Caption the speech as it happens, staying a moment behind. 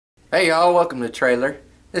Hey y'all, welcome to the trailer.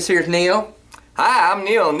 This here's Neil. Hi, I'm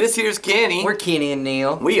Neil, and this here's Kenny. We're Kenny and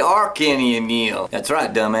Neil. We are Kenny and Neil. That's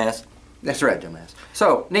right, dumbass. That's right, dumbass.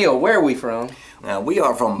 So, Neil, where are we from? Now, we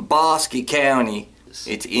are from Bosque County.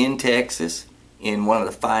 It's in Texas, in one of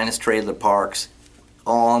the finest trailer parks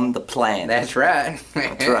on the planet. That's right.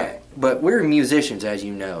 That's right. But we're musicians, as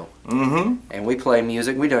you know. Mm-hmm. And we play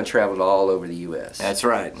music. We done traveled all over the U.S. That's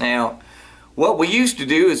right. Now, what we used to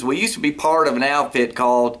do is we used to be part of an outfit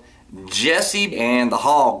called Jesse and the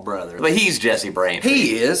Hogg brothers. But he's Jesse Braintree.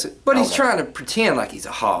 He is, but he's Okay. trying to pretend like he's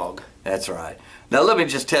a hog. That's right. Now let me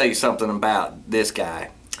just tell you something about this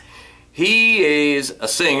guy. He is a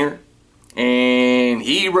singer, and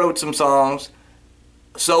he wrote some songs,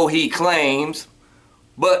 so he claims,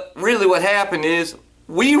 but really what happened is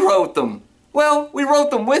we wrote them. Well, we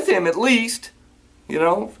wrote them with him at least, you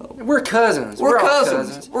know. We're cousins. We're all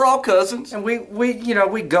cousins. We're all cousins. And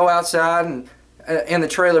we go outside and in the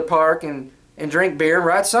trailer park and drink beer and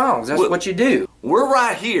write songs. That's what you do. We're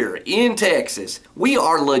right here in Texas. We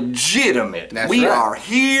are legitimate. That's we right. are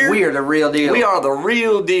here. We are the real deal. We are the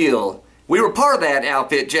real deal. We were part of that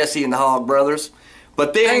outfit, Jesse and the Hogg brothers.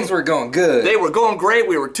 But then things were going good. They were going great.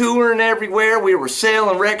 We were touring everywhere. We were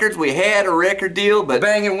selling records. We had a record deal, but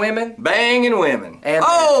banging women. Banging women. And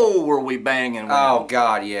were we banging women? Oh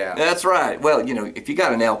God, yeah. That's right. Well, you know, if you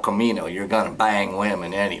got an El Camino, you're gonna bang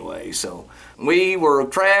women anyway. So we were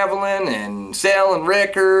traveling and selling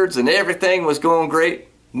records, and everything was going great.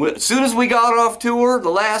 As soon as we got off tour, the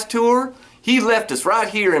last tour, he left us right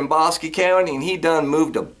here in Bosque County, and he done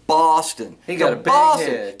moved to Boston. He got to a big Boston,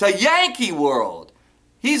 head. to Yankee World.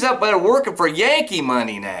 He's up there working for Yankee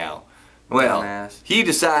money now. Well, Dumbass. he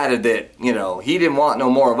decided that, you know, he didn't want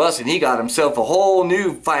no more of us, and he got himself a whole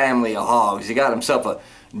new family of hogs. He got himself a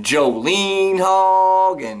Jolene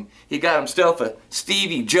Hogg, and he got himself a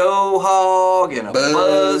Stevie Joe Hogg, and a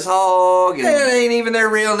Buzz Hogg. And that ain't even their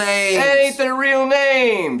real names. that ain't their real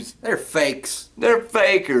names. They're fakes. They're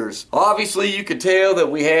fakers. Obviously, you could tell that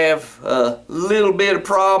we have a little bit of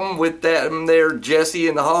problem with that there Jesse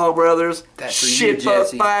and the Hogg brothers. That's for you, Shit fuck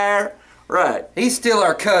Jesse. fire. Right. He's still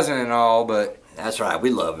our cousin and all, but That's right.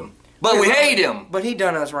 We love him. But we hate him. But he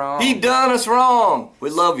done us wrong. He done us wrong. We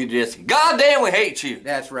love you, Jesse. Goddamn, we hate you.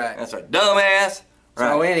 That's right. That's right. Dumbass. Right.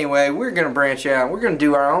 So anyway, we're gonna branch out. We're gonna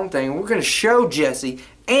do our own thing. We're gonna show Jesse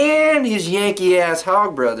and his Yankee ass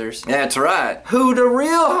Hogg brothers That's right. who the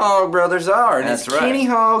real Hogg brothers are. And That's it's right. Kenny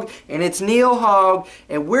Hogg and it's Neil Hogg,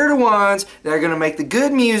 and we're the ones that are gonna make the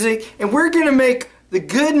good music, and we're gonna make the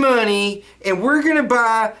good money, and we're gonna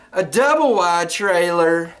buy a double wide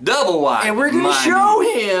trailer, Double wide. and we're gonna mind show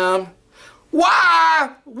you. him why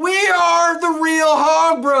we are the real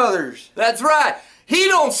Hogg brothers. That's right. He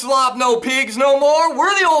don't slop no pigs no more.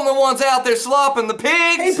 We're the only ones out there slopping the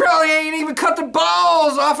He pigs. probably ain't even cut the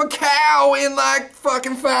balls off a cow in like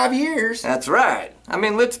fucking 5 years. That's right. I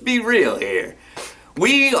mean, let's be real here.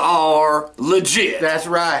 We are legit. That's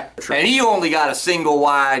right. And he only got a single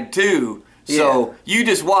wide too. So you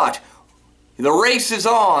just watch. The race is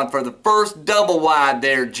on for the first double wide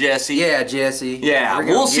there, Jesse. Yeah, Jesse. Yeah, We're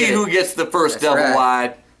gonna we'll see get it. who gets the first That's double right.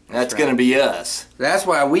 wide. That's right. gonna be us. That's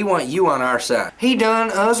why we want you on our side. He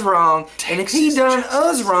done us wrong, and if he Texas done justice.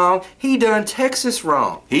 us wrong, he done Texas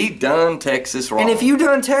wrong. He done Texas wrong. And if you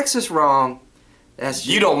done Texas wrong, that's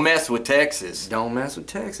You don't mess with Texas. don't mess with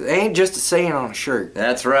Texas. It ain't just a saying on a shirt.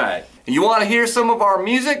 That's right. You want to hear some of our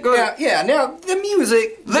music? Go ahead. Yeah. Now the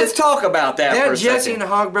music. Let's talk about that for That a Jesse second. and the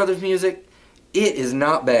Hogg brothers music, it is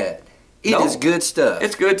not bad. It is No. good stuff.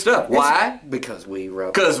 It's good stuff. Why? Because we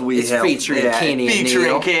wrote. Because we it's helped. featuring Kenny and featuring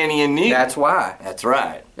Neil. Kenny and Neil. That's why. That's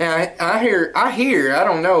right. Now I hear. I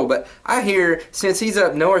don't know, but I hear since he's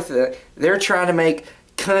up north, they're trying to make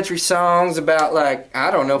country songs about like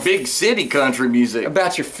I don't know, Big city country music.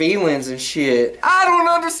 about your feelings and shit. I don't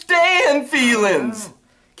understand feelings.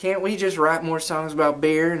 Can't we just write more songs about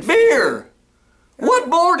beer and Beer. What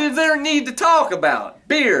more did there need to talk about?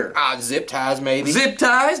 Beer. zip ties maybe? Zip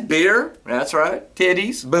ties, beer. That's right.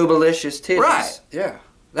 Titties. Boobalicious titties. Right. Yeah.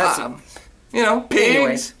 That's You know,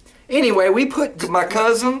 pigs. Anyway, we put My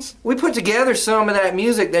cousins. together some of that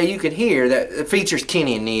music that you can hear that features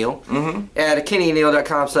Kenny and Neil at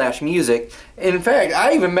kennyandneil.com/music. In fact,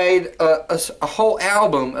 I even made a whole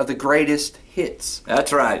album of the greatest hits.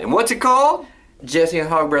 That's right. And what's it called? Jesse and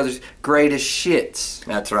Hogg Brothers' Greatest Shits.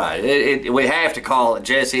 That's right. We have to call it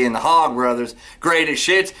Jesse and the Hogg Brothers' Greatest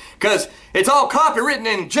Shits because it's all copywritten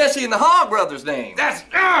in Jesse and the Hogg Brothers' name. That's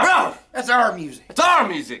our music. It's our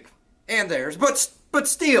music. And theirs, but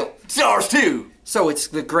still. It's ours too. So it's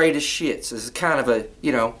the Greatest Shits. It's kind of a,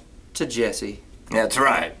 to Jesse. That's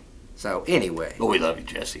right. So anyway. But we love you,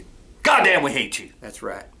 Jesse. Goddamn, we hate you. That's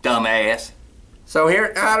right. Dumbass. So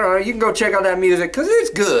here, I don't know, you can go check out that music because it's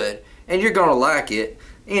good and you're going to like it.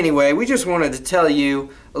 Anyway, we just wanted to tell you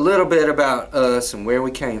a little bit about us and where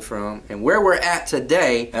we came from and where we're at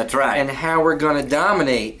today. That's right. And how we're going to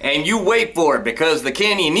dominate. And you wait for it because the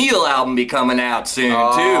Kenny Neal album be coming out soon, too.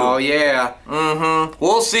 Oh, yeah. Mm-hmm.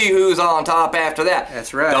 We'll see who's on top after that.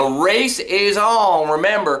 That's right. The race is on.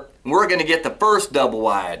 Remember, we're going to get the first double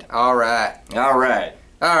wide. All right. All right.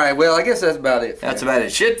 All right, well, I guess that's about it. That's about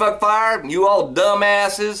it. Shit, fuck, fire. You all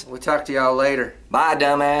dumbasses. We'll talk to y'all later. Bye,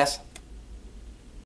 dumbass.